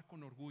actuar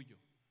con orgullo?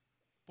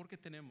 Porque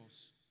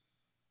tenemos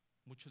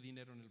mucho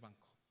dinero en el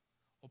banco,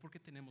 o porque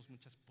tenemos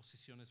muchas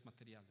posesiones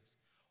materiales,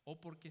 o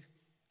porque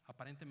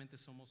aparentemente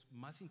somos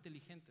más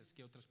inteligentes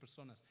que otras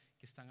personas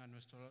que están a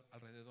nuestro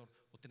alrededor,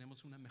 o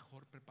tenemos una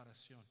mejor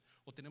preparación,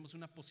 o tenemos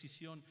una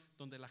posición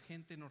donde la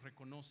gente nos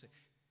reconoce.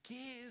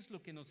 ¿Qué es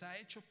lo que nos ha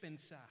hecho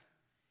pensar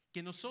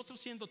que nosotros,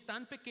 siendo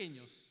tan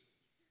pequeños,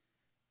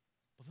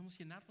 podemos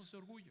llenarnos de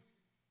orgullo?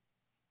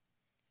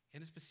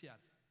 En especial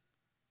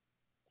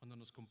cuando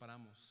nos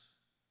comparamos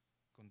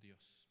con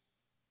Dios.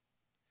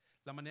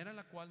 La manera en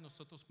la cual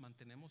nosotros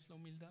mantenemos la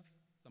humildad,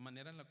 la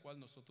manera en la cual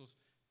nosotros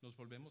nos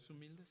volvemos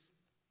humildes,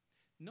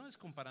 no es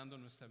comparando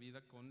nuestra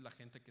vida con la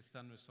gente que está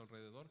a nuestro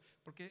alrededor,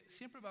 porque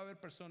siempre va a haber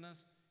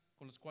personas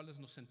con las cuales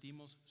nos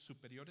sentimos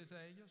superiores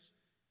a ellos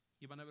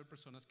y van a haber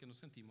personas que nos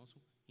sentimos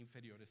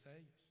inferiores a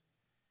ellos.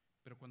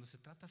 Pero cuando se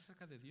trata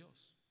acerca de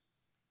Dios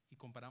y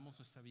comparamos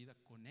nuestra vida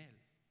con Él,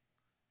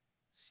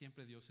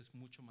 siempre Dios es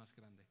mucho más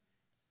grande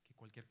que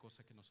cualquier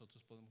cosa que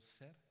nosotros podemos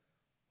ser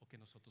o que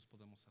nosotros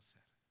podemos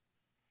hacer.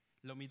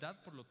 La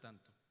humildad, por lo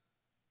tanto,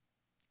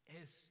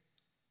 es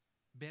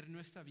ver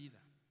nuestra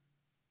vida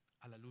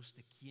a la luz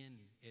de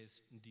quién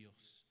es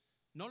Dios.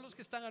 No los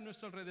que están a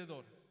nuestro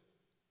alrededor,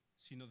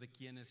 sino de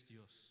quién es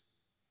Dios.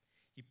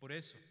 Y por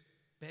eso,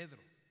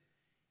 Pedro,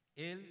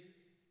 él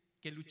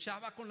que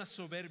luchaba con la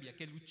soberbia,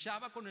 que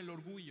luchaba con el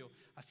orgullo,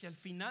 hacia el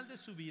final de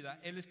su vida,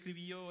 él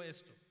escribió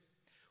esto: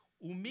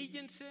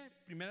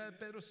 humíllense, 1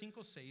 Pedro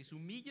 5:6,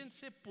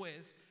 humíllense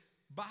pues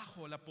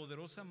bajo la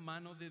poderosa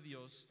mano de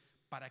Dios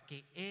para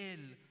que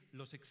Él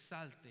los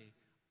exalte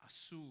a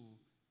su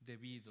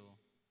debido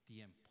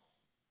tiempo.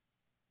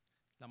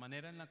 La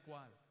manera en la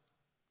cual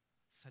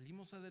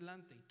salimos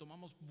adelante y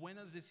tomamos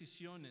buenas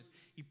decisiones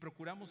y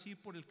procuramos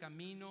ir por el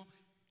camino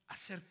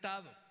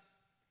acertado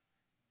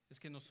es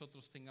que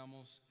nosotros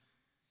tengamos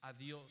a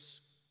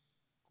Dios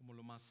como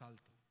lo más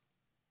alto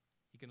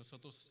y que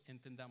nosotros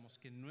entendamos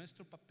que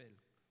nuestro papel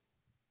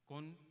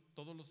con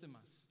todos los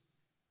demás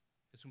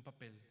es un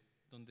papel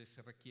donde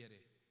se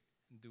requiere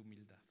de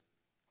humildad.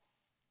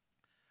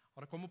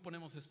 Ahora, ¿cómo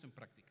ponemos esto en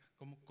práctica?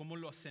 ¿Cómo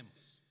lo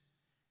hacemos?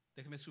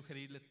 Déjeme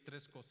sugerirle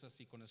 3 cosas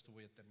y con esto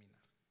voy a terminar.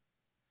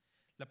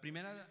 La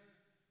primera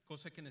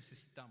cosa que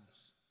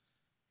necesitamos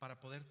para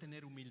poder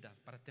tener humildad,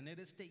 para tener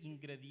este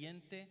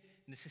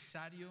ingrediente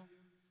necesario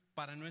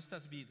para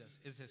nuestras vidas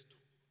es esto.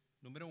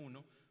 Número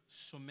 1,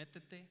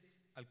 sométete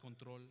al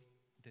control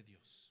de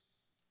Dios.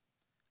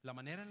 La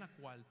manera en la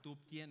cual tú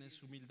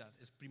obtienes humildad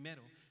es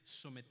primero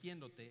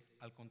sometiéndote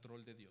al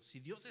control de Dios.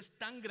 Si Dios es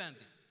tan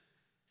grande,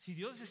 si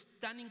Dios es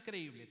tan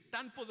increíble,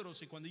 tan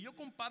poderoso, y cuando yo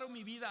comparo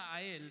mi vida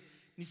a Él,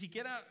 ni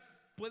siquiera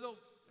puedo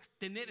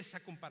tener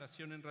esa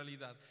comparación en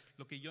realidad.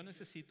 Lo que yo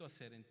necesito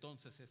hacer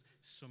entonces es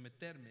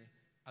someterme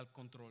al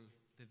control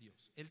de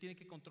Dios. Él tiene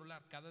que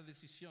controlar cada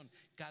decisión,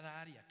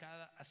 cada área,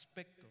 cada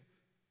aspecto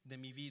de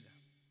mi vida.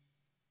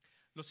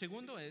 Lo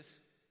segundo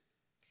es,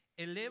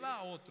 eleva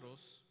a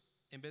otros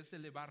en vez de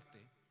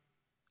elevarte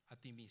a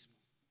ti mismo.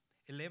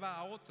 Eleva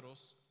a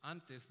otros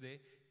antes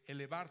de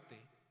elevarte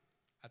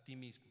a ti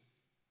mismo.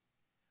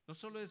 No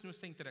solo es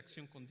nuestra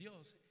interacción con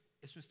Dios,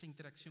 es nuestra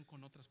interacción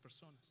con otras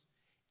personas.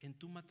 En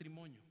tu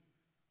matrimonio,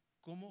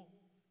 ¿cómo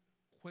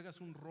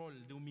juegas un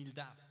rol de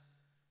humildad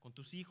con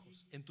tus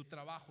hijos, en tu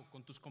trabajo,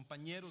 con tus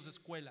compañeros de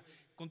escuela,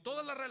 con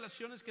todas las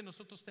relaciones que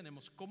nosotros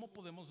tenemos? ¿Cómo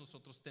podemos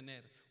nosotros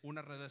tener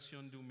una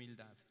relación de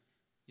humildad?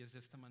 Y es de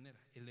esta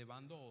manera,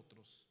 elevando a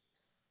otros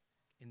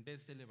en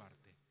vez de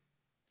elevarte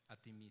a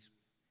ti mismo.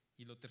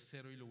 Y lo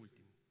tercero y lo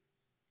último,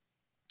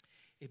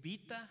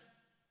 evita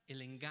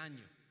el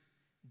engaño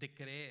de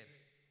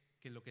creer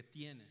que lo que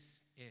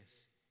tienes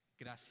es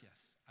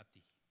gracias a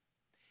ti.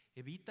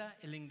 Evita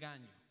el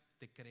engaño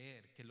de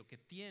creer que lo que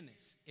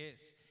tienes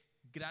es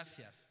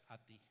gracias a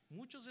ti.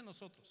 Muchos de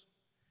nosotros,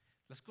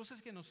 las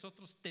cosas que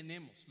nosotros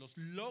tenemos, los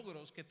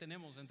logros que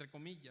tenemos, entre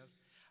comillas,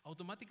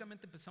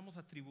 automáticamente empezamos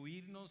a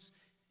atribuirnos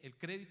el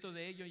crédito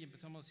de ello y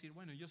empezamos a decir,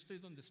 bueno, yo estoy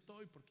donde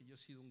estoy porque yo he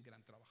sido un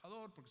gran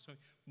trabajador, porque soy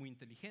muy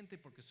inteligente,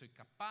 porque soy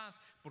capaz,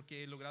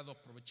 porque he logrado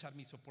aprovechar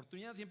mis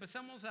oportunidades, y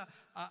empezamos a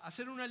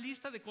hacer una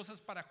lista de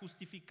cosas para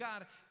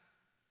justificar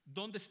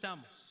dónde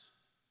estamos.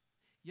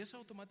 Y eso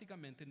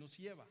automáticamente nos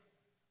lleva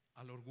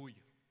al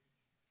orgullo.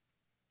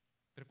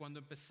 Pero cuando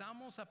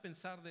empezamos a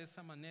pensar de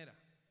esa manera,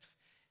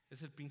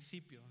 es el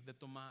principio de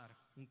tomar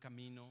un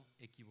camino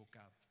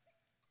equivocado.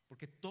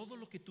 Porque todo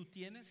lo que tú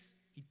tienes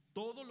y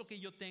todo lo que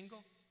yo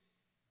tengo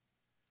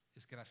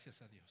es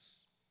gracias a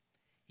Dios.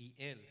 Y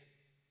Él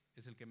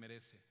es el que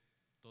merece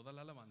toda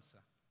la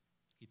alabanza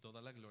y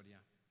toda la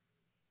gloria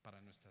para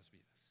nuestras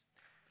vidas.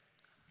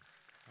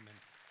 Amén.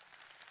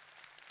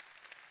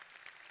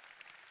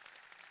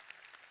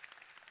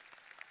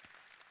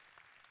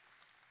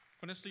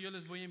 Con esto yo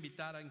les voy a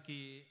invitar a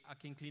que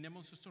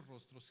inclinemos nuestros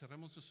rostros,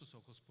 cerremos nuestros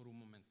ojos por un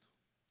momento.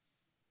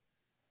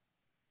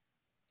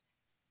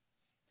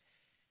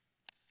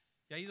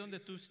 Y ahí donde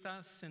tú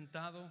estás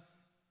sentado,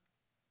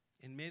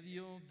 en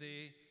medio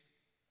de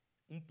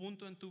un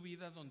punto en tu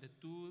vida donde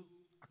tú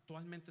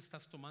actualmente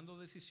estás tomando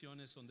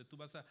decisiones, donde tú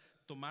vas a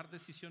tomar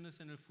decisiones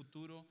en el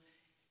futuro,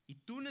 y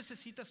tú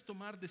necesitas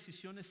tomar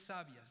decisiones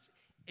sabias,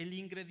 el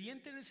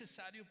ingrediente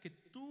necesario que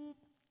tú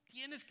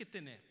tienes que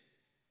tener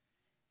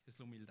es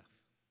la humildad.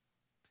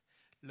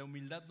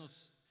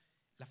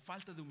 La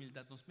falta de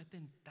humildad nos mete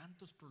en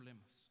tantos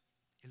problemas.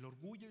 El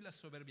orgullo y la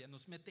soberbia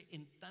nos mete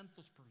en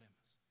tantos problemas.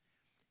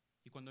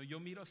 Y cuando yo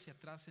miro hacia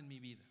atrás en mi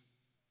vida,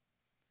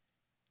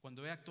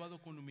 cuando he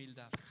actuado con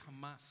humildad,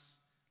 jamás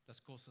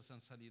las cosas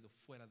han salido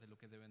fuera de lo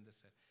que deben de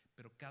ser.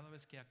 Pero cada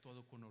vez que he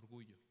actuado con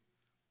orgullo,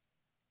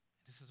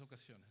 en esas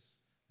ocasiones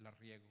la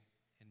riego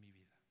en mi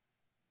vida.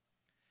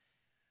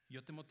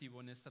 Yo te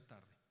motivo en esta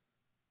tarde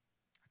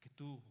a que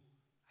tú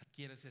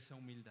adquieres esa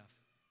humildad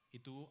y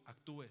tú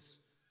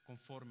actúes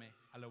conforme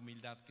a la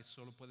humildad que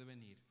solo puede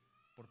venir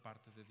por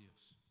parte de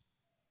Dios.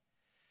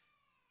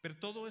 Pero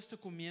todo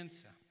esto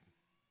comienza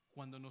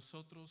cuando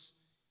nosotros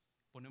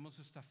ponemos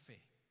esta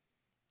fe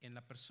en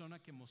la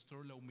persona que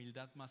mostró la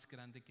humildad más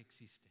grande que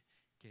existe,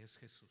 que es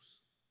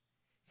Jesús.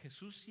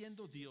 Jesús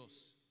siendo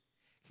Dios,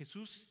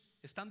 Jesús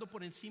estando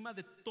por encima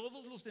de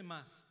todos los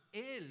demás,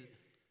 Él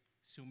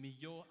se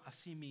humilló a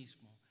sí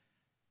mismo,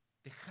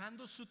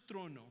 dejando su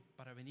trono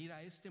para venir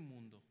a este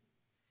mundo.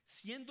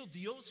 Siendo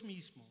Dios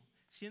mismo,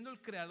 siendo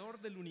el creador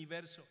del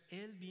universo,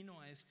 Él vino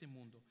a este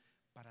mundo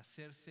para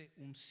hacerse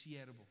un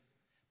siervo,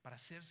 para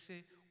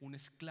hacerse un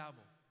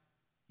esclavo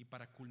y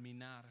para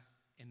culminar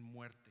en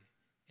muerte,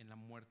 en la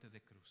muerte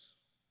de cruz.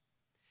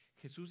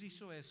 Jesús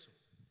hizo eso,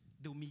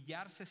 de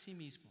humillarse a sí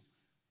mismo,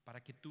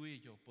 para que tú y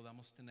yo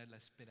podamos tener la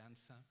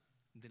esperanza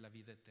de la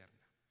vida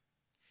eterna.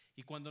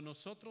 Y cuando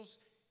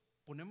nosotros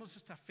ponemos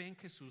nuestra fe en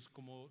Jesús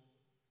como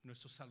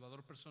nuestro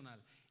Salvador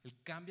personal,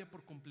 Él cambia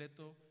por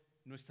completo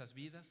nuestras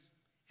vidas,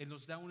 Él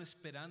nos da una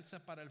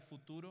esperanza para el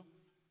futuro,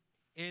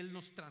 Él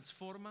nos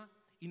transforma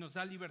y nos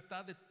da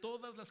libertad de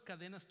todas las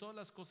cadenas, todas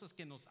las cosas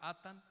que nos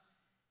atan,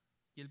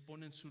 y Él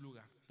pone en su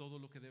lugar todo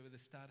lo que debe de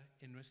estar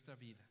en nuestra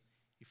vida.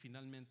 Y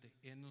finalmente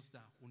Él nos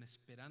da una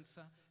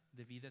esperanza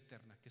de vida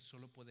eterna que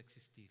solo puede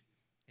existir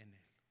en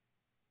Él.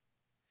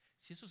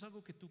 Si eso es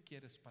algo que tú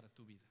quieres para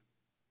tu vida,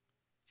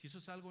 si eso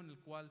es algo en el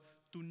cual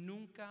tú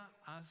nunca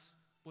has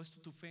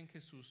puesto tu fe en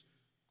Jesús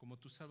como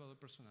tu Salvador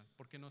personal,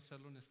 ¿por qué no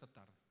hacerlo en esta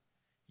tarde?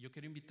 Yo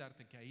quiero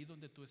invitarte que ahí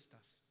donde tú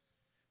estás,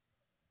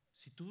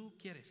 si tú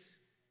quieres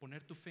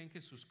poner tu fe en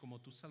Jesús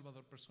como tu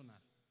Salvador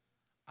personal,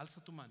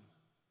 alza tu mano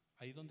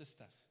ahí donde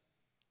estás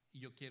y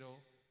yo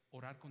quiero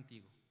orar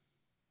contigo.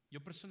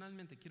 Yo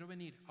personalmente quiero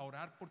venir a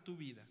orar por tu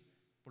vida,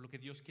 por lo que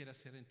Dios quiere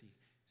hacer en ti.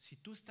 Si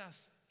tú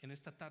estás en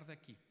esta tarde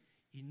aquí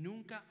y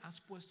nunca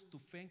has puesto tu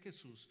fe en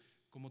Jesús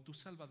como tu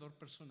Salvador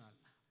personal,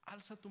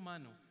 alza tu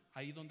mano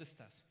ahí donde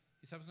estás.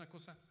 Y sabes una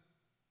cosa,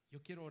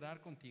 yo quiero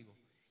orar contigo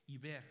y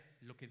ver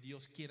lo que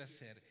Dios quiere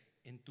hacer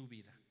en tu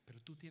vida, pero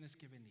tú tienes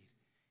que venir.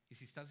 Y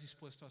si estás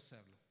dispuesto a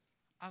hacerlo,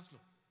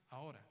 hazlo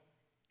ahora,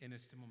 en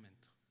este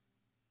momento.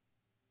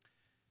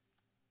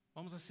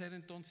 Vamos a hacer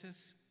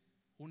entonces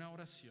una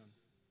oración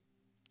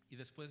y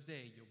después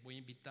de ello voy a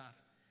invitar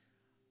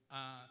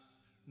a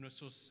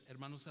nuestros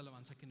hermanos de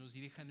alabanza que nos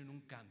dirijan en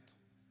un canto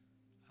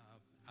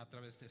a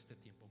través de este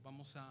tiempo.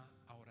 Vamos a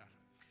orar.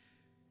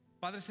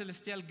 Padre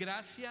Celestial,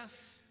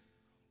 gracias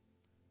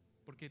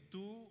porque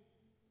tú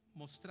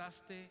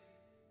mostraste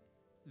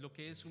lo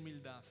que es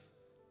humildad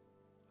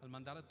al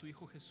mandar a tu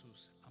Hijo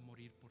Jesús a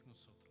morir por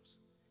nosotros.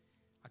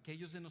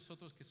 Aquellos de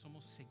nosotros que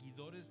somos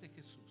seguidores de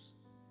Jesús,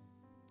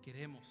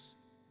 queremos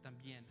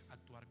también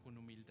actuar con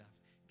humildad.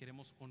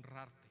 Queremos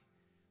honrarte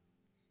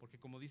porque Porque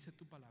como dice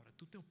tu palabra,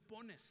 tú te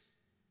opones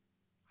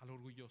al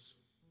orgulloso,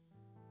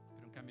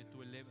 pero en cambio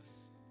tú elevas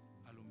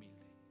al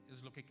humilde.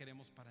 Es lo que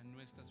queremos para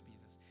nuestras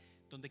vidas.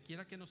 Donde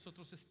quiera que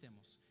nosotros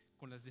estemos,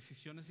 con las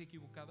decisiones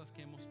equivocadas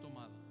que hemos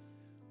tomado,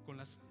 con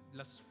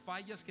las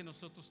fallas que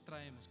nosotros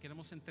traemos,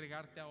 queremos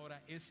entregarte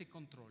ahora ese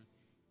control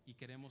y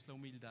queremos la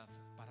humildad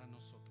para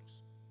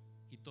nosotros.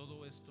 Y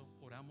todo esto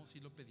oramos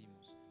y lo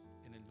pedimos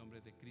en el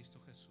nombre de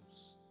Cristo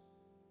Jesús.